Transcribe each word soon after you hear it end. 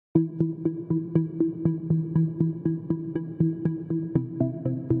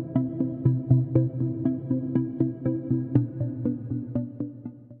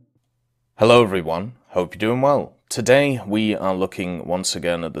Hello everyone, hope you're doing well. Today we are looking once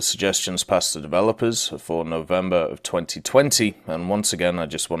again at the suggestions passed to developers for November of 2020, and once again I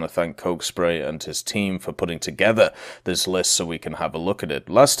just want to thank Cokespray and his team for putting together this list so we can have a look at it.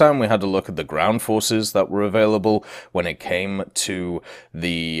 Last time we had a look at the ground forces that were available when it came to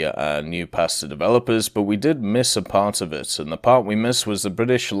the new pass to developers, but we did miss a part of it, and the part we missed was the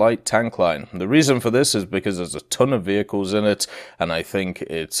British light tank line. The reason for this is because there's a ton of vehicles in it, and I think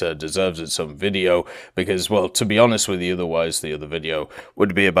it deserves its own video because, well, to be honest with you, otherwise the other video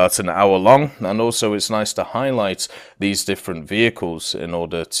would be about an hour long, and also it's nice to highlight these different vehicles in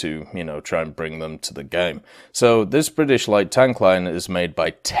order to, try and bring them to the game. So this British light tank line is made by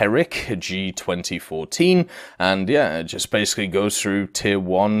Terrick G2014, and yeah, it just basically goes through tier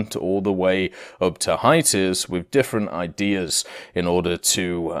 1 to all the way up to high tiers with different ideas in order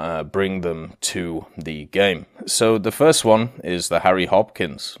to bring them to the game. So the first one is the Harry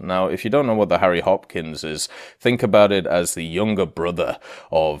Hopkins. Now, if you don't know what the Harry Hopkins is, think about it as the younger brother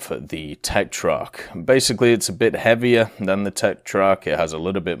of the Tetrarch. Basically, it's a bit heavier than the Tetrarch. It has a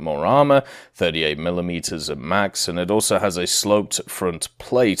little bit more armor, 38mm at max, and it also has a sloped front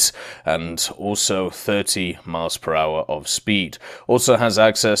plate and also 30 miles per hour of speed. Also has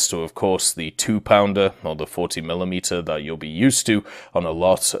access to, of course, the 2-pounder or the 40mm that you'll be used to on a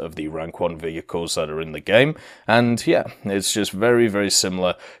lot of the rank 1 vehicles that are in the game. And yeah, it's just very, very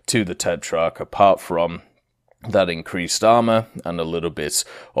similar to the Tetrarch, apart from that increased armor and a little bit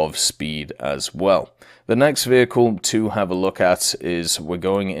of speed as well. The next vehicle to have a look at is we're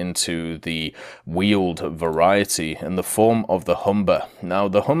going into the wheeled variety in the form of the Humber. Now,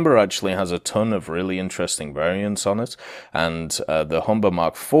 the Humber actually has a ton of really interesting variants on it, and the Humber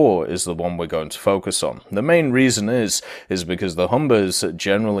Mark IV is the one we're going to focus on. The main reason is because the Humbers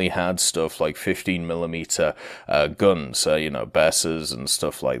generally had stuff like 15mm guns, Bessers and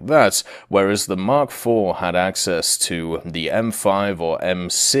stuff like that, whereas the Mark IV had access to the M5 or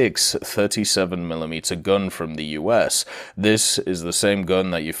M6 37mm gun from the US. This is the same gun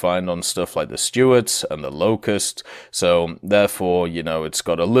that you find on stuff like the Stuarts and the Locust, so therefore, it's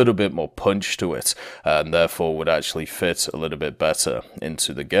got a little bit more punch to it, and therefore would actually fit a little bit better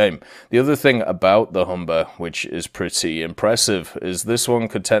into the game. The other thing about the Humber, which is pretty impressive, is this one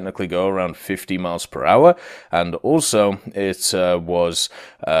could technically go around 50 miles per hour, and also it was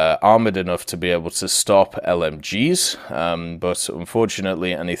armored enough to be able to stop LMGs, but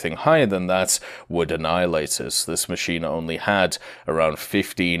unfortunately anything higher than that would annihilate us. This machine only had around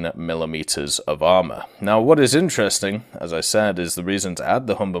 15mm of armor. Now, what is interesting, as I said, is the reason to add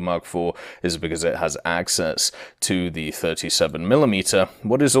the Humber Mark IV is because it has access to the 37mm.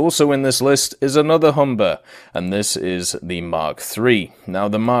 What is also in this list is another Humber, and this is the Mark III. Now,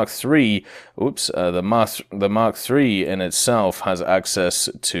 the Mark III, the Mark III in itself has access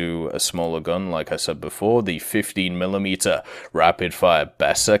to a smaller gun, like I said before, the 15mm rapid-fire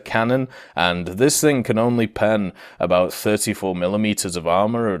Besser cannon, and this thing can only pen about 34mm of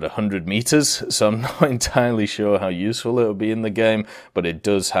armor at 100 meters, so I'm not entirely sure how useful it will be in the game, but it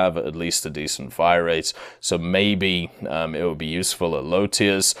does have at least a decent fire rate, so maybe it will be useful at low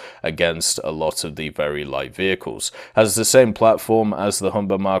tiers against a lot of the very light vehicles. Has the same platform as the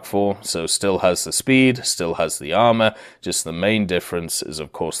Humber Mark IV, so still has the speed, still has the armor, just the main difference is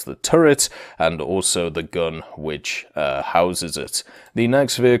of course the turret and also the gun which houses it. The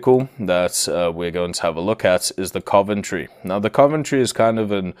next vehicle that we're going to have a look at is the Coventry. Now, the Coventry is kind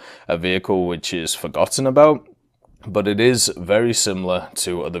of a vehicle which is forgotten about, but it is very similar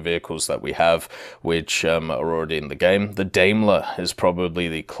to other vehicles that we have which are already in the game. The Daimler is probably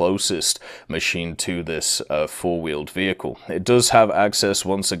the closest machine to this four-wheeled vehicle. It does have access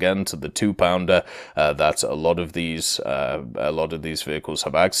once again to the 2-pounder that a lot of these vehicles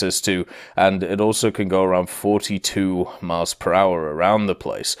have access to, and it also can go around 42 miles per hour around the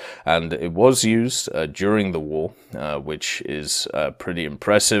place, and it was used during the war, which is pretty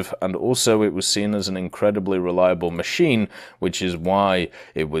impressive, and also it was seen as an incredibly reliable machine, which is why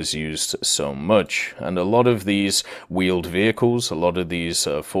it was used so much. And a lot of these wheeled vehicles, a lot of these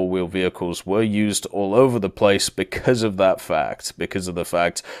four-wheel vehicles were used all over the place because of that fact, because of the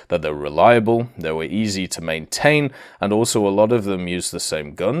fact that they're reliable, they were easy to maintain, and also a lot of them used the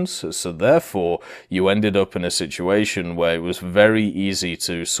same guns, so therefore you ended up in a situation where it was very easy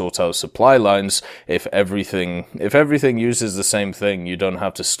to sort out supply lines. If everything uses the same thing, you don't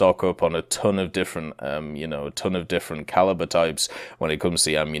have to stock up on a ton of different of different caliber types when it comes to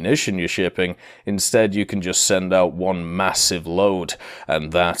the ammunition you're shipping. Instead, you can just send out one massive load,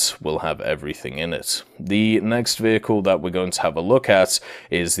 and that will have everything in it. The next vehicle that we're going to have a look at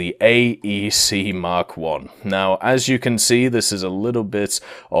is the AEC Mark I. Now, as you can see, this is a little bit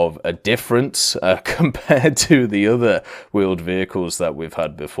of a difference compared to the other wheeled vehicles that we've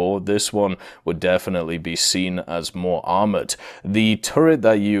had before. This one would definitely be seen as more armored. The turret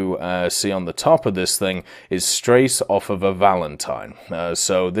that you see on the top of this thing is straight off of a Valentine.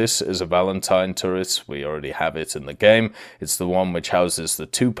 So this is a Valentine turret. We already have it in the game. It's the one which houses the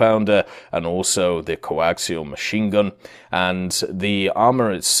 2-pounder and also the coaxial machine gun, and the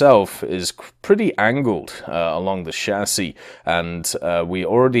armor itself is pretty angled along the chassis, and we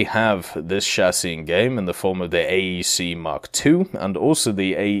already have this chassis in game in the form of the AEC Mark II and also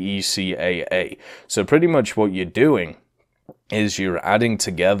the AEC AA. So pretty much what you're doing is you're adding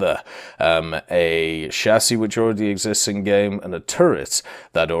together a chassis which already exists in game and a turret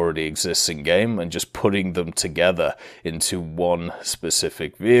that already exists in game, and just putting them together into one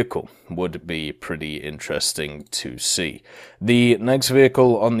specific vehicle would be pretty interesting to see. The next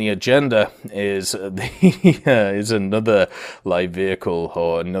vehicle on the agenda is is another light vehicle,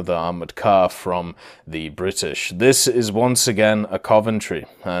 or another armored car from the British. This is once again a Coventry,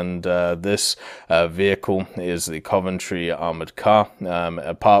 and this vehicle is the Coventry armored car.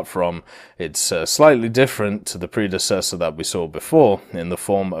 Apart from it's slightly different to the predecessor that we saw before in the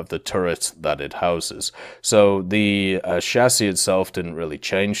form of the turret that it houses. So the chassis itself didn't really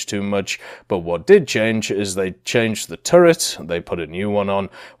change too much, but what did change is they changed the turret. They put a new one on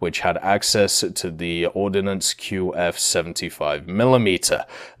which had access to the Ordnance QF 75mm.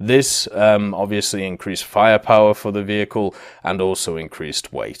 This obviously increased firepower for the vehicle and also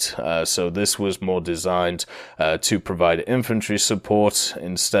increased weight. So this was more designed to provide infantry support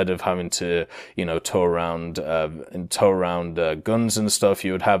instead of having to, you know, tow around guns and stuff.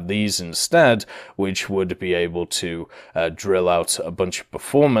 You would have these instead, which would be able to drill out a bunch of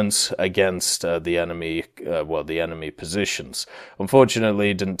performance against the enemy positions. Unfortunately,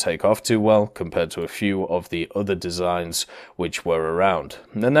 it didn't take off too well compared to a few of the other designs which were around.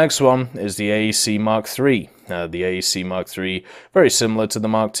 The next one is the AEC Mark III. The AEC Mark III, very similar to the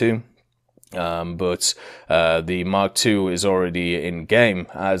Mark II. But the Mark II is already in game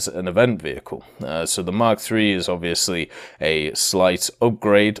as an event vehicle. So the Mark III is obviously a slight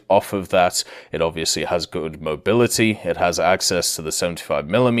upgrade off of that. It obviously has good mobility, it has access to the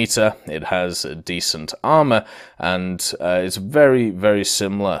 75mm, it has a decent armor, and it's very, very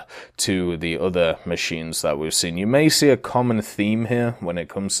similar to the other machines that we've seen. You may see a common theme here when it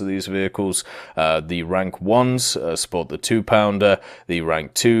comes to these vehicles. The rank 1s sport the 2-pounder, the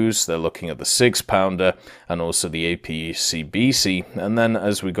rank 2s, they're looking at the 6-pounder, and also the APC-BC, and then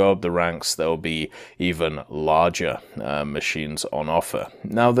as we go up the ranks there will be even larger machines on offer.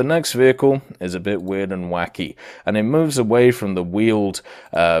 Now the next vehicle is a bit weird and wacky, and it moves away from the wheeled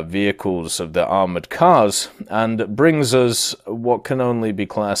vehicles of the armored cars and brings us what can only be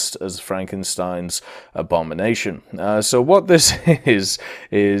classed as Frankenstein's abomination. So what this is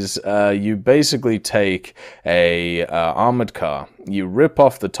you basically take a armored car, you rip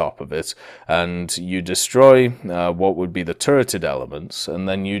off the top of it, and you destroy what would be the turreted elements, and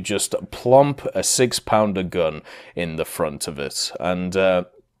then you just plump a 6-pounder gun in the front of it. And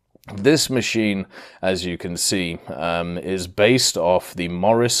this machine, as you can see, is based off the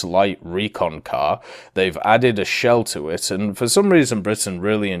Morris Light Recon car. They've added a shell to it, and for some reason Britain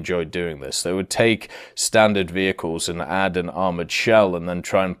really enjoyed doing this. They would take standard vehicles and add an armored shell and then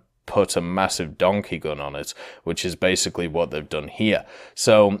try and put a massive donkey gun on it, which is basically what they've done here.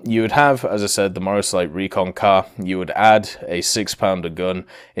 So you would have, as I said, the Morris Light Recon car. You would add a 6-pounder gun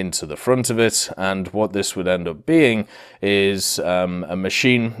into the front of it, and what this would end up being is a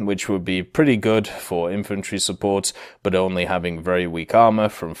machine which would be pretty good for infantry support, but only having very weak armor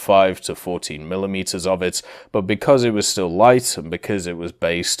from 5 to 14mm of it. But because it was still light, and because it was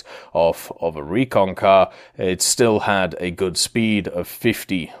based off of a recon car, it still had a good speed of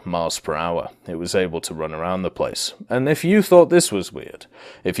 50 miles per hour. It was able to run around the place. And if you thought this was weird,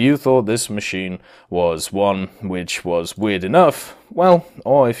 if you thought this machine was one which was weird enough, well,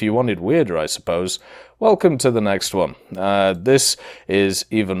 or if you wanted weirder, I suppose, welcome to the next one. This is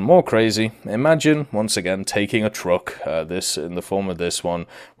even more crazy. Imagine, once again, taking a truck, this in the form of this one.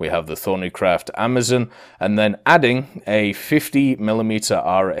 We have the Thornycraft Amazon, and then adding a 50mm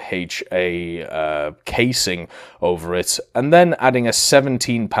RHA casing over it, and then adding a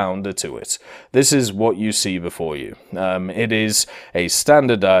 17-pounder to it. This is what you see before you. It is a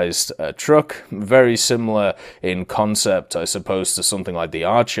standardized truck, very similar in concept, I suppose, to to something like the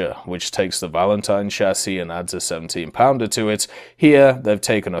Archer, which takes the Valentine chassis and adds a 17-pounder to it. Here, they've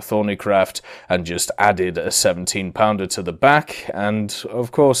taken a Thornycraft and just added a 17-pounder to the back, and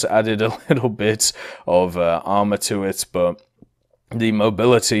of course added a little bit of armor to it, but the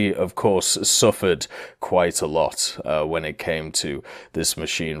mobility, of course, suffered quite a lot when it came to this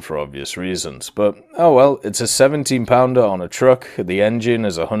machine for obvious reasons. But, oh well, it's a 17-pounder on a truck. The engine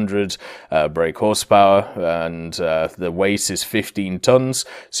is 100 brake horsepower, and the weight is 15 tons,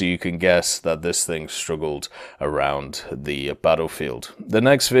 so you can guess that this thing struggled around the battlefield. The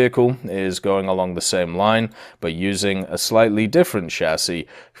next vehicle is going along the same line, but using a slightly different chassis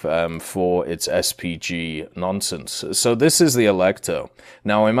for its SPG nonsense. So this is the Electo.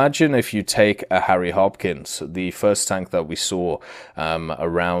 Now imagine if you take a Harry Hopkins, the first tank that we saw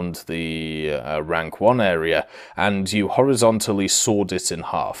around the rank 1 area, and you horizontally sawed it in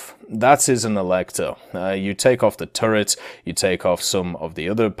half. That is an Electo. You take off the turret, you take off some of the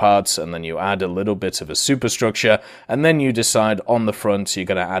other parts, and then you add a little bit of a superstructure, and then you decide on the front you're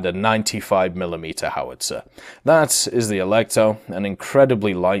going to add a 95mm howitzer. That is the Electo, an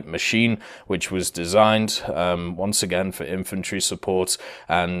incredibly light machine which was designed once again for infantry support,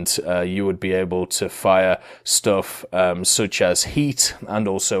 and you would be able to fire stuff such as heat and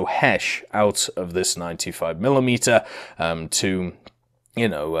also HESH out of this 95mm to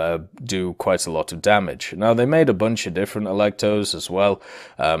do quite a lot of damage. Now, they made a bunch of different Electos as well.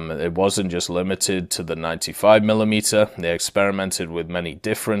 It wasn't just limited to the 95mm. They experimented with many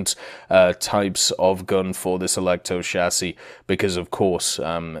different types of gun for this Electo chassis because, of course,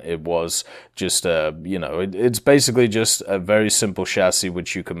 it was just, it's basically just a very simple chassis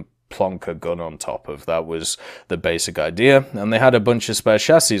which you can plonk a gun on top of. That was the basic idea, and they had a bunch of spare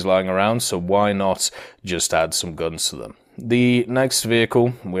chassis lying around, so why not just add some guns to them? The next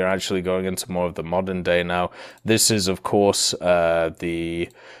vehicle, we're actually going into more of the modern day now. This is, of course, the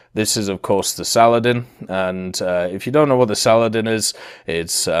Saladin, and if you don't know what the Saladin is,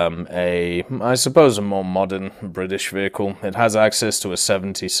 it's I suppose a more modern British vehicle. It has access to a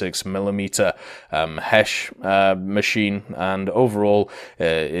 76mm HESH machine, and overall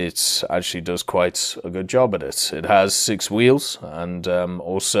it actually does quite a good job at it. It has 6 wheels, and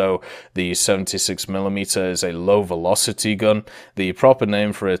also the 76mm is a low velocity gun. The proper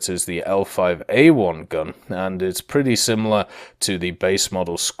name for it is the L5A1 gun, and it's pretty similar to the base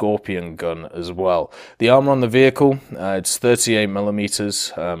model Scorpion gun as well. The armor on the vehicle, it's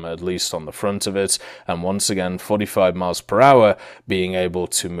 38mm, at least on the front of it, and once again 45 miles per hour, being able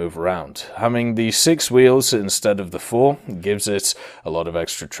to move around. Having the 6 wheels instead of the 4 gives it a lot of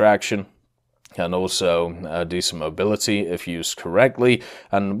extra traction, and also decent mobility if used correctly,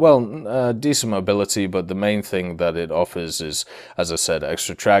 and well, decent mobility, but the main thing that it offers is, as I said,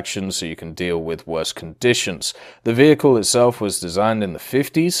 extra traction so you can deal with worse conditions. The vehicle itself was designed in the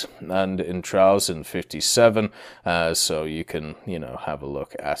 50s and in trials in 57, so you can, have a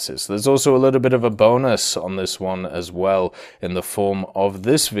look at it. So there's also a little bit of a bonus on this one as well in the form of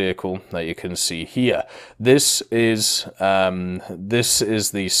this vehicle that you can see here. This is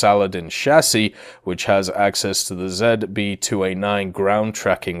the Saladin chassis, which has access to the ZB-2A9 ground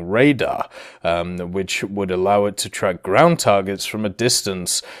tracking radar, which would allow it to track ground targets from a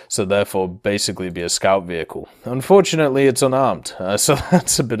distance, so therefore basically be a scout vehicle. Unfortunately, it's unarmed, so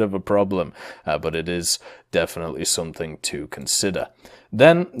that's a bit of a problem, but it is definitely something to consider.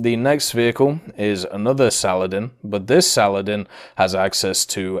 Then the next vehicle is another Saladin, but this Saladin has access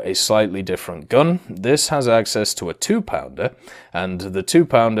to a slightly different gun. This has access to a 2-pounder, and the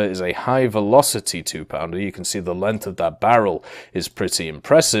 2-pounder is a high velocity 2-pounder. You can see the length of that barrel is pretty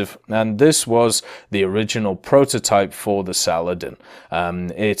impressive, and this was the original prototype for the Saladin.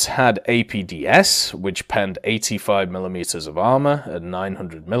 It had APDS, which penned 85mm of armor at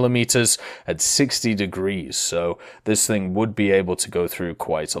 900mm at 60 degrees, so this thing would be able to go through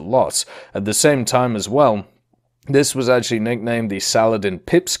quite a lot. At the same time as well, this was actually nicknamed the Saladin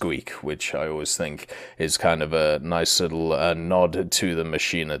Pipsqueak, which I always think is kind of a nice little nod to the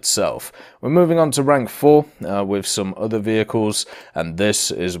machine itself. We're moving on to rank 4 with some other vehicles, and this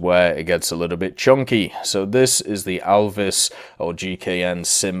is where it gets a little bit chunky. So this is the Alvis or GKN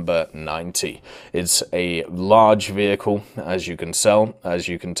Simba 90. It's a large vehicle, as you can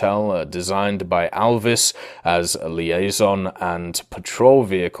tell, designed by Alvis as a liaison and patrol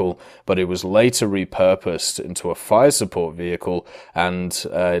vehicle, but it was later repurposed into a fire support vehicle, and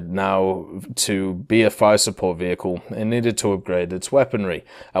now to be a fire support vehicle, it needed to upgrade its weaponry.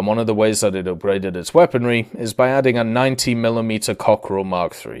 And one of the ways that it upgraded its weaponry is by adding a 90mm Cockerel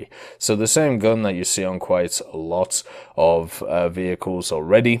Mark III. So the same gun that you see on quite a lot of vehicles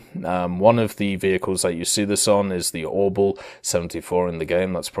already. One of the vehicles that you see this on is the Orbal 74 in the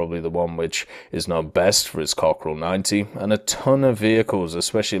game. That's probably the one which is known best for its Cockerel 90, and a ton of vehicles,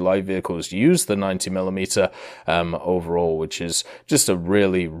 especially light vehicles, use the 90mm overall, which is just a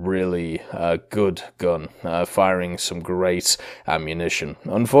really good gun, firing some great ammunition.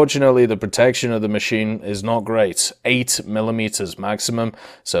 Unfortunately, the protection of the machine is not great, 8mm maximum,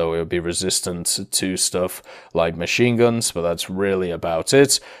 so it would be resistant to stuff like machine guns, but that's really about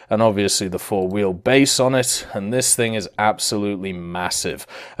it. And obviously the four-wheel base on it, and this thing is absolutely massive.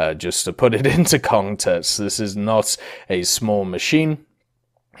 Just to put it into context, this is not a small machine.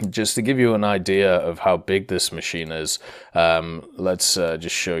 Just to give you an idea of how big this machine is, let's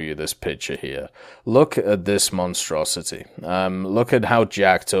just show you this picture here. Look at this monstrosity. Look at how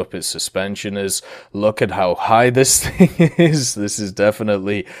jacked up its suspension is. Look at how high this thing is. This is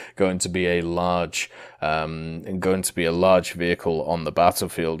definitely going to be a large vehicle on the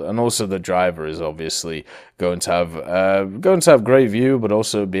battlefield, and also the driver is obviously going to have great view, but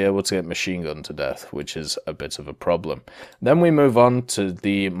also be able to get machine gunned to death, which is a bit of a problem. Then we move on to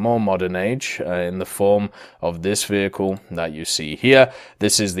the more modern age in the form of this vehicle that you see here.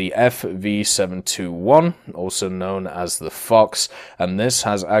 This is the FV721, also known as the Fox, and this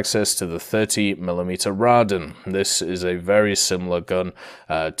has access to the 30mm Radin. This is a very similar gun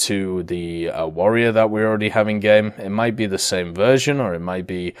to the Warrior that we already have in game. It might be the same version, or it might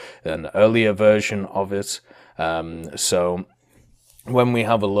be an earlier version of it. So when we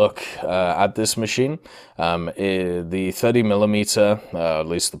have a look at this machine, the 30mm, at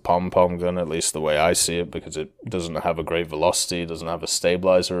least the pom-pom gun, at least the way I see it, because it doesn't have a great velocity, doesn't have a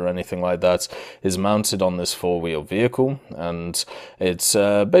stabilizer or anything like that, is mounted on this four-wheel vehicle, and it's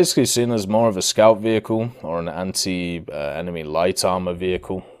basically seen as more of a scout vehicle or an anti-enemy light armor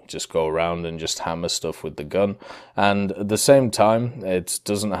vehicle. Just go around and just hammer stuff with the gun, and at the same time it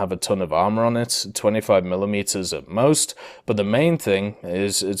doesn't have a ton of armor on it, 25mm at most, but the main thing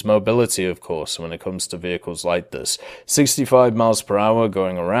is its mobility, of course. When it comes to vehicles like this, 65 miles per hour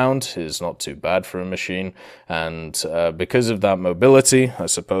going around is not too bad for a machine, and because of that mobility, I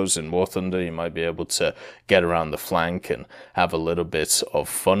suppose in War Thunder you might be able to get around the flank and have a little bit of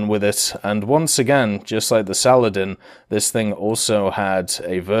fun with it. And once again, just like the Saladin, this thing also had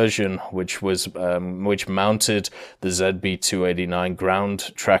a version which mounted the ZB-289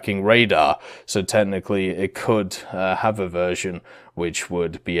 ground tracking radar. So technically it could have a version which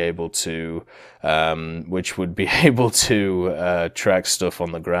would be able to track stuff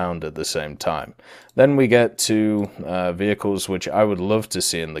on the ground at the same time. Then we get to vehicles which I would love to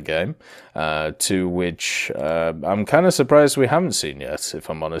see in the game, to which I'm kind of surprised we haven't seen yet, if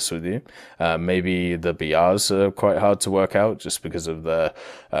I'm honest with you. Maybe the BRs are quite hard to work out just because of their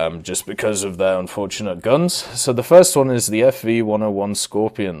unfortunate guns. So the first one is the FV101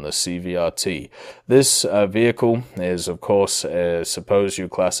 Scorpion, the CVRT. This vehicle is, of course, suppose you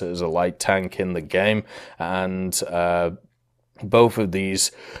class it as a light tank in the game, and both of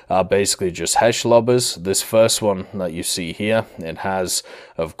these are basically just Hesh lobbers. This first one that you see here, it has,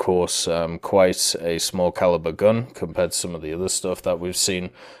 of course, quite a small caliber gun compared to some of the other stuff that we've seen,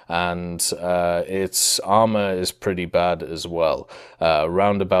 and its armor is pretty bad as well,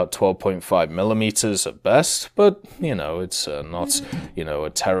 around about 12.5mm at best, but you know, it's not, you know, a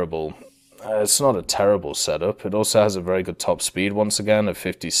terrible It's not a terrible setup. It also has a very good top speed, once again, of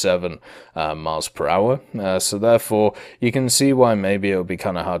 57 miles per hour. So therefore, you can see why maybe it would be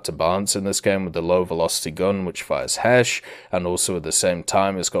kind of hard to balance in this game with the low velocity gun, which fires Hesh, and also at the same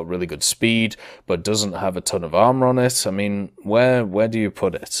time, it's got really good speed, but doesn't have a ton of armor on it. I mean, where do you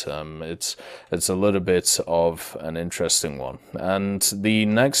put it? It's a little bit of an interesting one. And the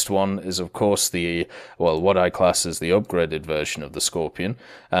next one is, of course, what I class as the upgraded version of the Scorpion,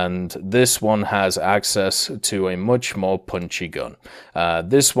 and this one has access to a much more punchy gun.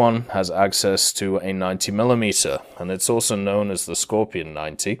 This one has access to a 90mm, and it's also known as the Scorpion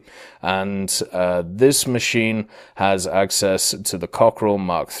 90. And this machine has access to the Cockerel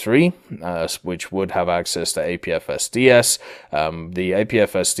Mark III, which would have access to APF-SDS. The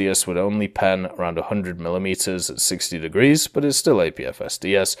APF-SDS would only pen around 100mm at 60 degrees, but it's still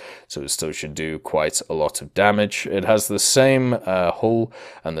APF-SDS, so it still should do quite a lot of damage. It has the same hull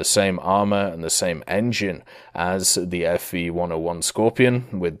and the same armor armor and the same engine as the FV-101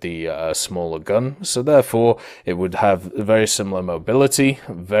 Scorpion with the smaller gun, so therefore it would have very similar mobility,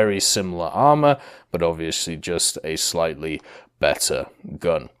 very similar armor, but obviously just a slightly better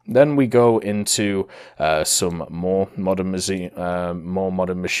gun. Then we go into some more modern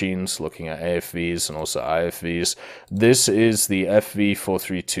machines, looking at AFVs and also IFVs. This is the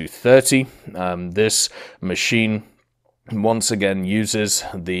FV-43230. This machine once again uses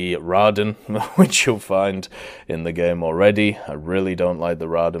the Raden, which you'll find in the game already. I really don't like the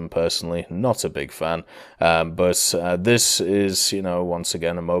Raden personally, not a big fan, but this is, you know, once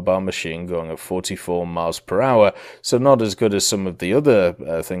again a mobile machine going at 44 miles per hour, so not as good as some of the other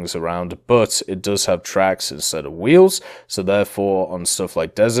things around, but it does have tracks instead of wheels, so therefore on stuff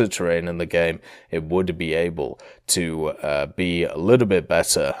like desert terrain in the game, it would be able to be a little bit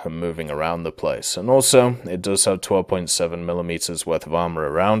better moving around the place. And also, it does have 12.7 millimeters worth of armor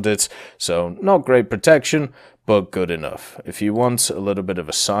around it, so not great protection, but good enough. If you want a little bit of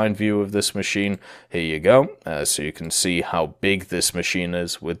a side view of this machine, here you go, so you can see how big this machine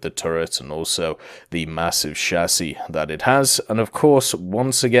is with the turret and also the massive chassis that it has. And of course,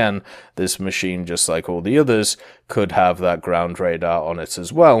 once again, this machine, just like all the others, could have that ground radar on it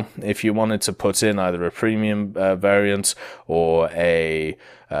as well. If you wanted to put in either a premium variant or a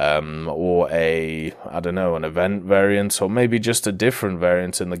I don't know, an event variant, or maybe just a different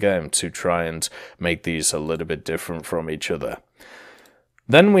variant in the game to try and make these a little bit different from each other.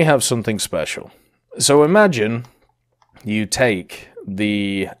 Then we have something special. So imagine you take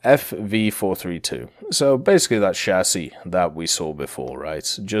the FV-432, so basically that chassis that we saw before,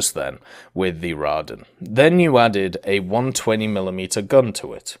 right, just then, with the Raden. Then you added a 120mm gun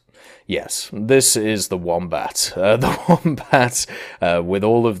to it. Yes, this is the Wombat. The Wombat with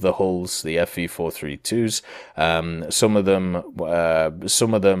all of the hulls, the FV-432s. Some of them,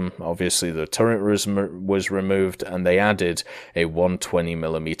 obviously, the turret was removed, and they added a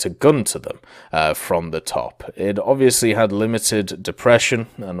 120mm gun to them from the top. It obviously had limited depression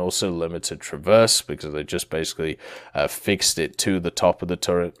and also limited traverse because they just basically fixed it to the top of the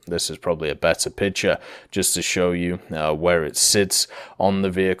turret. This is probably a better picture just to show you where it sits on the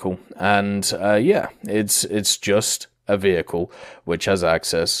vehicle. And yeah, it's just a vehicle which has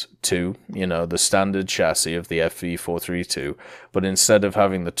access to, you know, the standard chassis of the FV-432, but instead of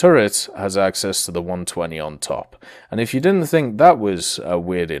having the turret, has access to the 120 on top. And if you didn't think that was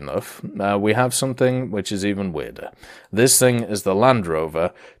weird enough, we have something which is even weirder. This thing is the Land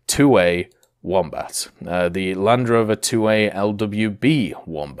Rover 2A Wombat, the Land Rover 2A LWB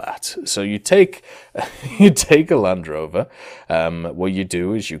Wombat. So you take a Land Rover, what you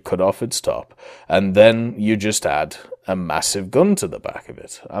do is you cut off its top, and then you just add a massive gun to the back of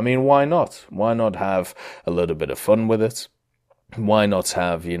it. I mean, why not? Why not have a little bit of fun with it? Why not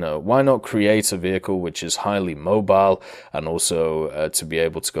have, you know, why not create a vehicle which is highly mobile and also to be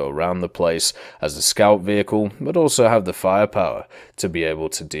able to go around the place as a scout vehicle, but also have the firepower to be able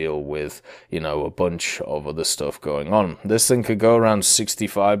to deal with, you know, a bunch of other stuff going on. This thing could go around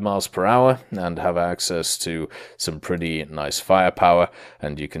 65 miles per hour and have access to some pretty nice firepower,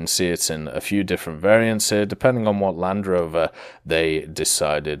 and you can see it in a few different variants here, depending on what Land Rover they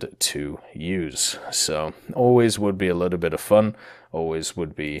decided to use. So always would be a little bit of fun. Always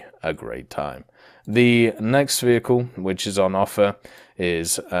would be a great time. The next vehicle which is on offer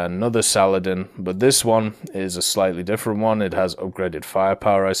is another Saladin, but this one is a slightly different one. It has upgraded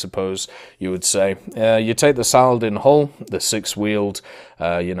firepower, I suppose you would say. You take the Saladin hull, the six-wheeled,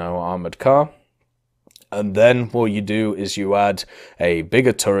 you know, armored car, and then what you do is you add a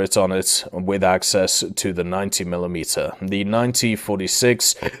bigger turret on it with access to the 90mm, the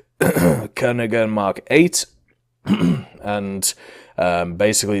 9046 Koenigsegg Mark 8. And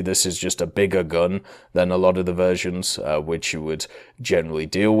basically this is just a bigger gun than a lot of the versions which you would generally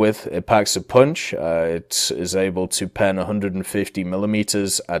deal with. It packs a punch. It is able to pen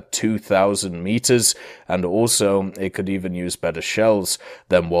 150mm at 2,000 meters, and also it could even use better shells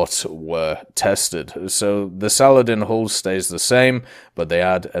than what were tested. So the Saladin hull stays the same, but they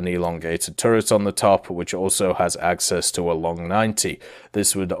add an elongated turret on the top, which also has access to a long 90.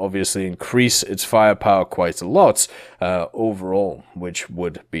 This would obviously increase its firepower quite a lot overall, which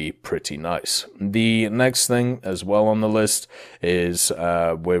would be pretty nice. The next thing as well on the list is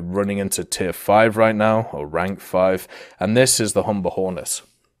we're running into tier 5 right now, or rank 5, and this is the Humber Hornet.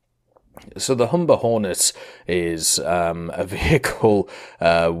 So the Humber Hornet is a vehicle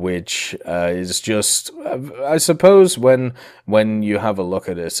which is just, I suppose, when you have a look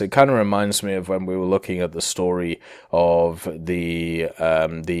at it, it kind of reminds me of when we were looking at the story of the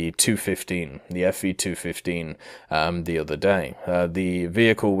 215, the FV215, the other day. The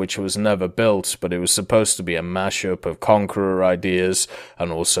vehicle which was never built, but it was supposed to be a mashup of Conqueror ideas,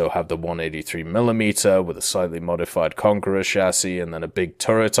 and also have the 183mm with a slightly modified Conqueror chassis, and then a big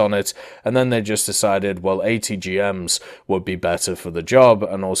turret on it. And then they just decided, well, ATGMs would be better for the job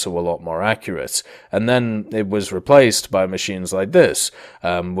and also a lot more accurate. And then it was replaced by machines like this,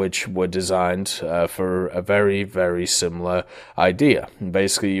 which were designed for a very, very similar idea.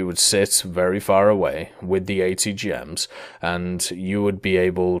 Basically, you would sit very far away with the ATGMs, and you would be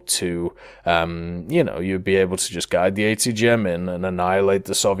able to, you'd be able to just guide the ATGM in and annihilate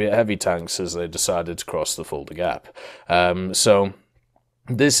the Soviet heavy tanks as they decided to cross the Fulda Gap. So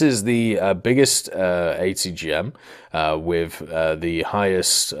this is the biggest ATGM with the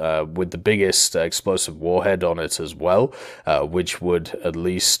highest, with the biggest explosive warhead on it as well, which would at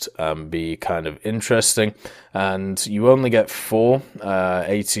least be kind of interesting. And you only get 4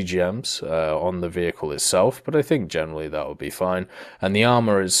 ATGMs on the vehicle itself, but I think generally that would be fine. And the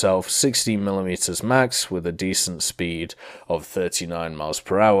armor itself, 16mm max with a decent speed of 39 miles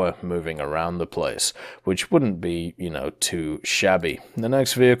per hour moving around the place, which wouldn't be, too shabby. The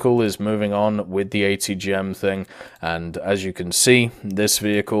next vehicle is moving on with the ATGM thing, and as you can see, this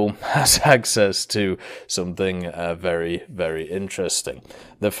vehicle has access to something very, very interesting.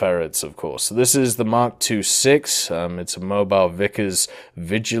 The ferrets, of course. This is the Mark II-6. It's a mobile Vickers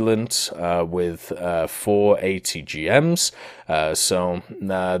Vigilant with 4 ATGMs. So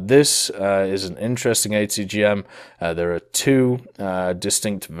this is an interesting ATGM. There are 2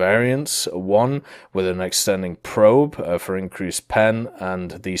 distinct variants, one with an extending probe for increased pen,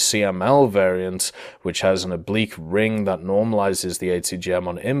 and the CML variant, which has an oblique ring that normalizes the ATGM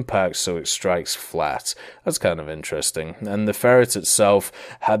on impact so it strikes flat. That's kind of interesting. And the ferret itself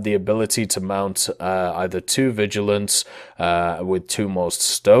had the ability to mount either 2 Vigilants with 2 more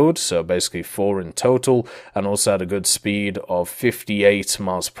stowed, so basically 4 in total, and also had a good speed of 58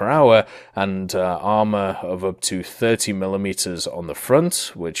 miles per hour and armor of up to 30mm on the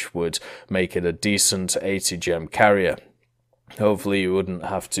front, which would make it a decent ATGM carrier. Hopefully you wouldn't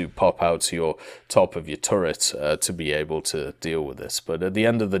have to pop out your top of your turret to be able to deal with this. But at the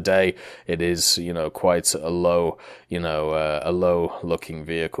end of the day, it is, quite a low, a low-looking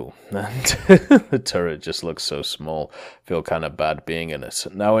vehicle. And the turret just looks so small. I feel kind of bad being in it.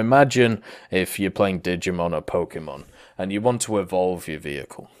 Now imagine if you're playing Digimon or Pokemon, and you want to evolve your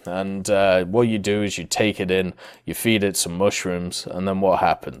vehicle. And what you do is you take it in, you feed it some mushrooms, and then what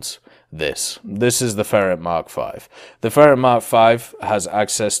happens? This is the Ferret Mark V. The Ferret Mark V has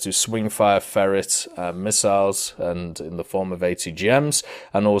access to swing-fire ferret missiles and in the form of ATGMs,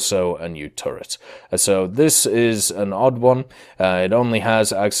 and also a new turret. So this is an odd one. It only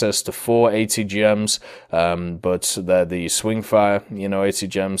has access to 4 ATGMs, but they're the swing-fire,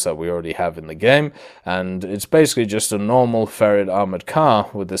 ATGMs that we already have in the game, and it's basically just a normal ferret armored car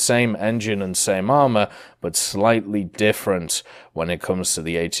with the same engine and same armor, but slightly different when it comes to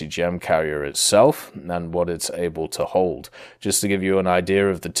the ATGM carrier itself and what it's able to hold. Just to give you an idea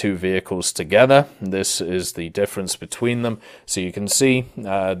of the 2 vehicles together, this is the difference between them. So you can see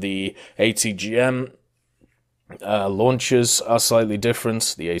the ATGM launchers are slightly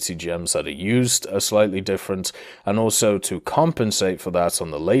different, the ATGMs that are used are slightly different, and also to compensate for that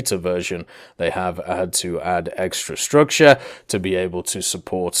on the later version, they have had to add extra structure to be able to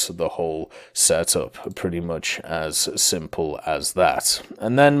support the whole setup. Pretty much as simple as that.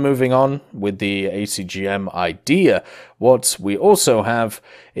 And then moving on with the ATGM idea, what we also have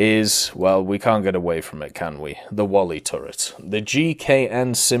is, well, we can't get away from it, can we? The Wally turret. The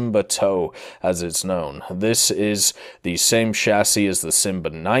GKN Simba TOW, as it's known. This is the same chassis as the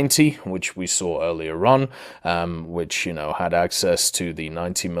Simba 90, which we saw earlier on, which, had access to the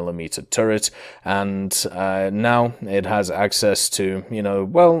 90mm turret, and now it has access to,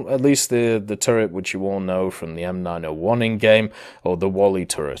 at least the turret which you all know from the M901 in-game, or the Wally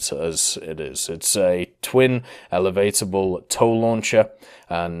turret, as it is. It's a twin elevatable tow launcher,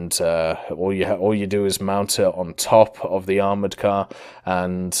 and all you do is mount it on top of the armored car,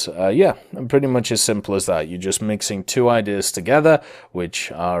 and yeah, pretty much as simple as that. You're just mixing 2 ideas together,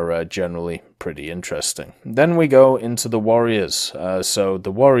 which are generally pretty interesting. Then we go into the Warriors. So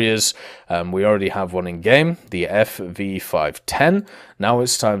the Warriors, we already have one in game, the FV510. Now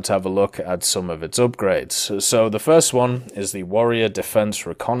it's time to have a look at some of its upgrades. So the first one is the Warrior Defense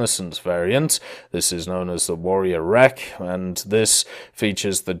Reconnaissance variant. This is known as the Warrior Rec, and this features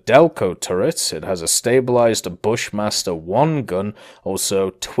features the Delco turret. It has a stabilized Bushmaster 1 gun,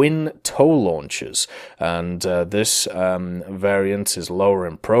 also twin tow launchers, and this variant is lower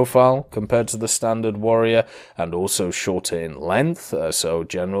in profile compared to the standard Warrior and also shorter in length, so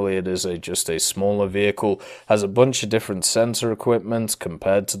generally it is just a smaller vehicle, has a bunch of different sensor equipment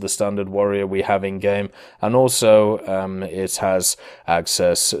compared to the standard Warrior we have in game, and also it has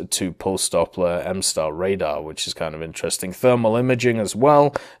access to Pulse Doppler M-Star radar, which is kind of interesting. Thermal imaging as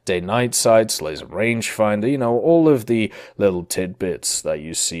well, day-night sights, laser rangefinder, you know, all of the little tidbits that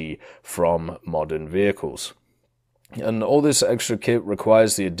you see from modern vehicles. And all this extra kit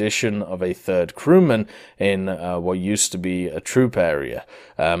requires the addition of a third crewman in what used to be a troop area.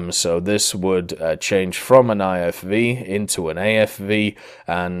 So this would change from an IFV into an AFV,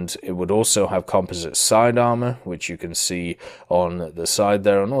 and it would also have composite side armor, which you can see on the side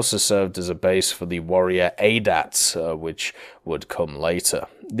there, and also served as a base for the Warrior ADATs, which would come later.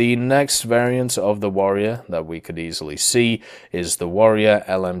 The next variant of the Warrior that we could easily see is the Warrior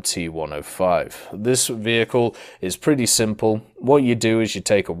LMT 105. This vehicle is pretty simple. What you do is you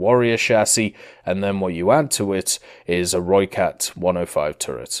take a Warrior chassis, and then what you add to it is a Roycat 105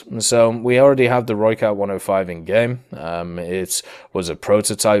 turret. So we already have the Roycat 105 in game. It was a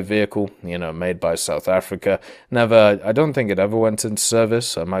prototype vehicle, you know, made by South Africa. I don't think it ever went into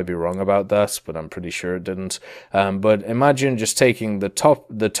service. I might be wrong about that, but I'm pretty sure it didn't. But imagine just taking the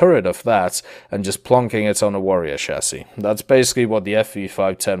turret of that and just plonking it on a Warrior chassis. That's basically what the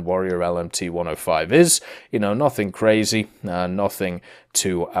FV510 Warrior LMT 105 is. You know, nothing crazy, nothing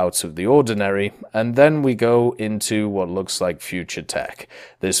too out of the ordinary. And then we go into what looks like future tech.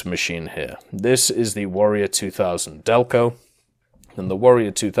 This machine here. This is the Warrior 2000 Delco. And the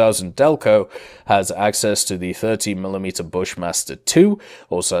Warrior 2000 Delco has access to the 30mm Bushmaster 2,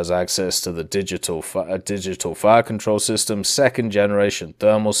 also has access to the digital fire control system, second generation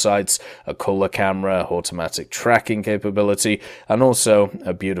thermal sights, a color camera, automatic tracking capability, and also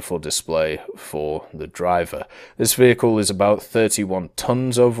a beautiful display for the driver. This vehicle is about 31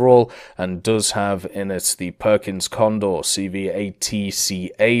 tons overall and does have in it the Perkins Condor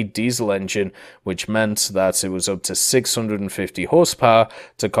CV8TCA diesel engine, which meant that it was up to 650 horsepower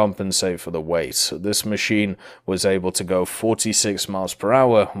to compensate for the weight. So this machine was able to go 46 miles per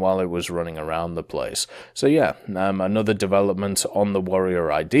hour while it was running around the place. So yeah, another development on the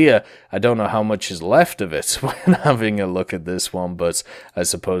Warrior idea. I don't know how much is left of it when having a look at this one, but I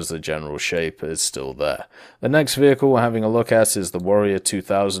suppose the general shape is still there. The next vehicle we're having a look at is the Warrior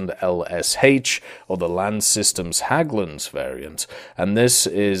 2000 LSH, or the Land Systems Hägglunds variant, and this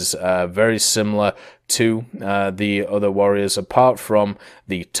is very similar to the other Warriors, apart from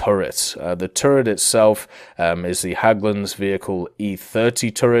the turret. The turret itself is the Hägglunds vehicle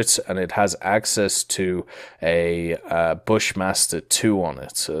E30 turret, and it has access to a Bushmaster 2 on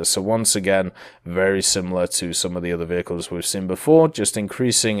it. So once again, very similar to some of the other vehicles we've seen before, just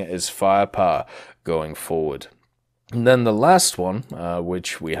increasing its firepower going forward. And then the last one,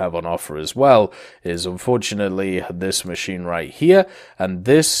 which we have on offer as well, is unfortunately this machine right here, and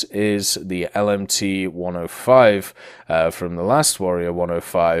this is the LMT 105 from the last Warrior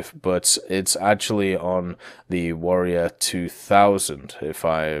 105, but it's actually on the Warrior 2000, if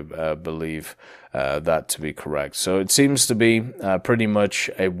I believe that to be correct. So it seems to be pretty much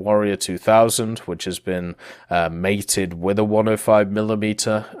a Warrior 2000, which has been mated with a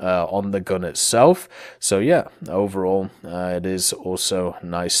 105mm on the gun itself. So yeah, overall, it is also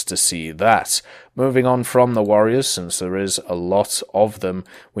nice to see that. Moving on from the Warriors, since there is a lot of them,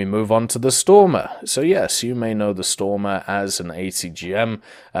 we move on to the Stormer. So yes, you may know the Stormer as an ATGM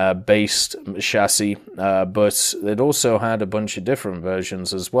based chassis, but it also had a bunch of different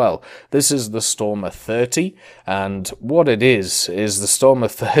versions as well. This is the Stormer 30, and what it is the Stormer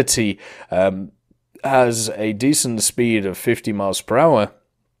 30 has a decent speed of 50 miles per hour,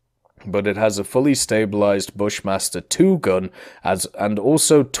 but it has a fully stabilized Bushmaster 2 gun and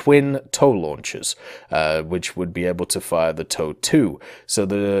also twin tow launchers, which would be able to fire the tow 2. So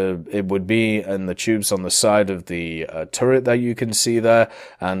it would be in the tubes on the side of the turret that you can see there,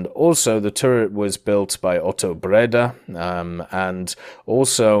 and also the turret was built by OTO-Melara, and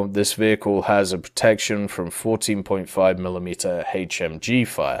also this vehicle has a protection from 14.5mm HMG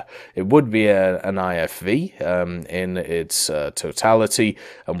fire. It would be an IFV in its totality,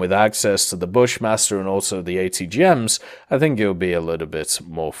 and with access to the Bushmaster and also the ATGMs, I think it'll be a little bit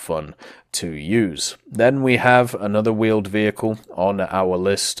more fun to use. Then we have another wheeled vehicle on our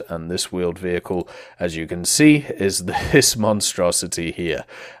list, and this wheeled vehicle, as you can see, is this monstrosity here,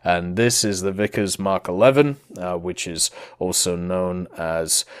 and this is the Vickers Mark 11, which is also known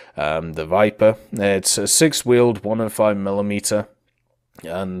as the Viper. It's a 6-wheeled 105mm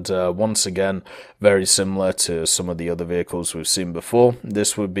And once again, very similar to some of the other vehicles we've seen before.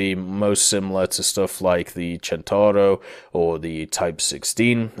 This would be most similar to stuff like the Centauro or the Type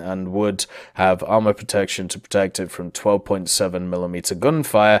 16, and would have armor protection to protect it from 12.7mm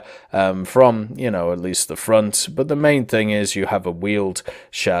gunfire from, at least the front. But the main thing is you have a wheeled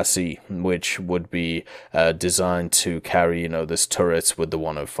chassis, which would be designed to carry, this turret with the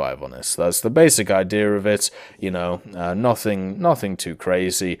 105 on it. So that's the basic idea of it. Nothing too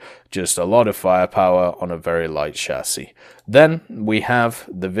crazy, just a lot of firepower on a very light chassis. Then we have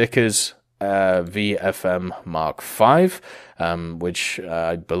the Vickers VFM Mark V, which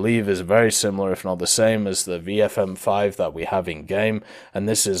I believe is very similar, if not the same, as the VFM5 that we have in game. And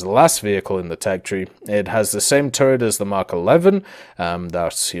this is the last vehicle in the tech tree. It has the same turret as the Mark 11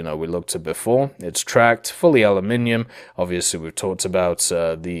 that we looked at before. It's tracked, fully aluminium. Obviously, we've talked about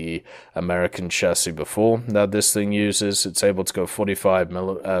the American chassis before that this thing uses. It's able to go 45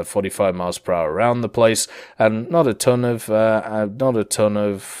 miles per hour around the place, and not a ton of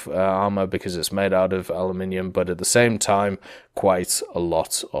armor because it's made out of aluminium, but at the same time, quite a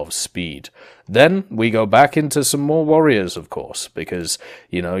lot of speed. Then we go back into some more warriors, of course, because,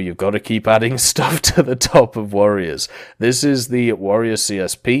 you've got to keep adding stuff to the top of warriors. This is the Warrior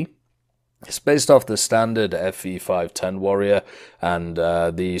CSP. It's based off the standard FE510 Warrior, and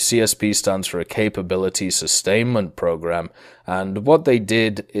the CSP stands for a Capability Sustainment Program. And what they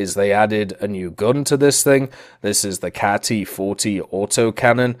did is they added a new gun to this thing. This is the KT-40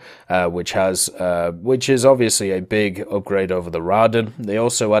 autocannon, which is obviously a big upgrade over the Radan. They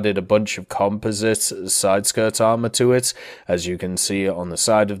also added a bunch of composite side skirt armor to it, as you can see on the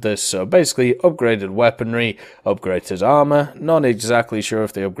side of this. So basically, upgraded weaponry, upgraded armor. Not exactly sure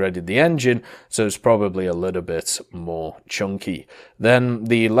if they upgraded the engine, so it's probably a little bit more chunky. Then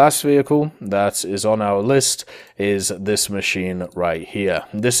the last vehicle that is on our list is this machine right here.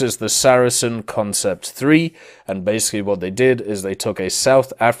 This is the Saracen Concept 3, and basically what they did is they took a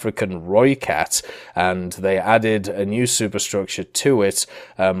South African Roycat and they added a new superstructure to it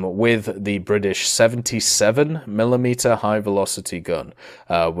with the British 77mm high velocity gun,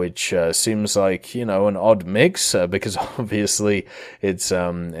 which seems like an odd mix because obviously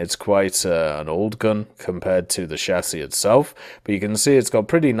it's quite an old gun compared to the chassis itself, but you can see it's got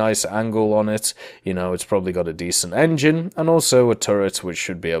pretty nice angle on it. It's probably got a decent engine and also a turret which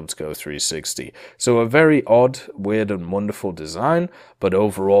should be able to go 360. So a very odd, weird and wonderful design, but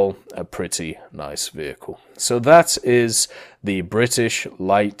overall a pretty nice vehicle. So that is the British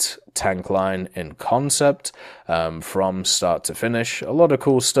light tank line in concept from start to finish. A lot of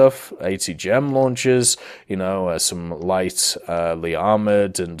cool stuff, ATGM launchers, some lightly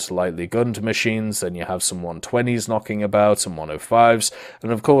armored and lightly gunned machines. Then you have some 120s knocking about and 105s,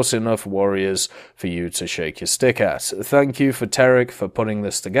 and of course enough warriors for you to shake your stick at. Thank you for Tarek for putting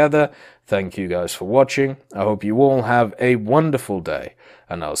this together. Thank you guys for watching. I hope you all have a wonderful day,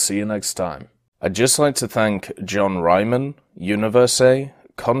 and I'll see you next time. I'd just like to thank John Ryman, Universe,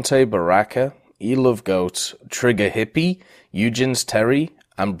 Conte Baraka, Elove Goat, Trigger Hippie, Eugens Terry,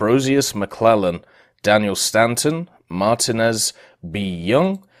 Ambrosius McClellan, Daniel Stanton, Martinez B.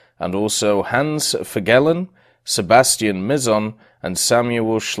 Young, and also Hans Vergellen, Sebastian Mizon, and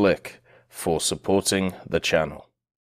Samuel Schlick for supporting the channel.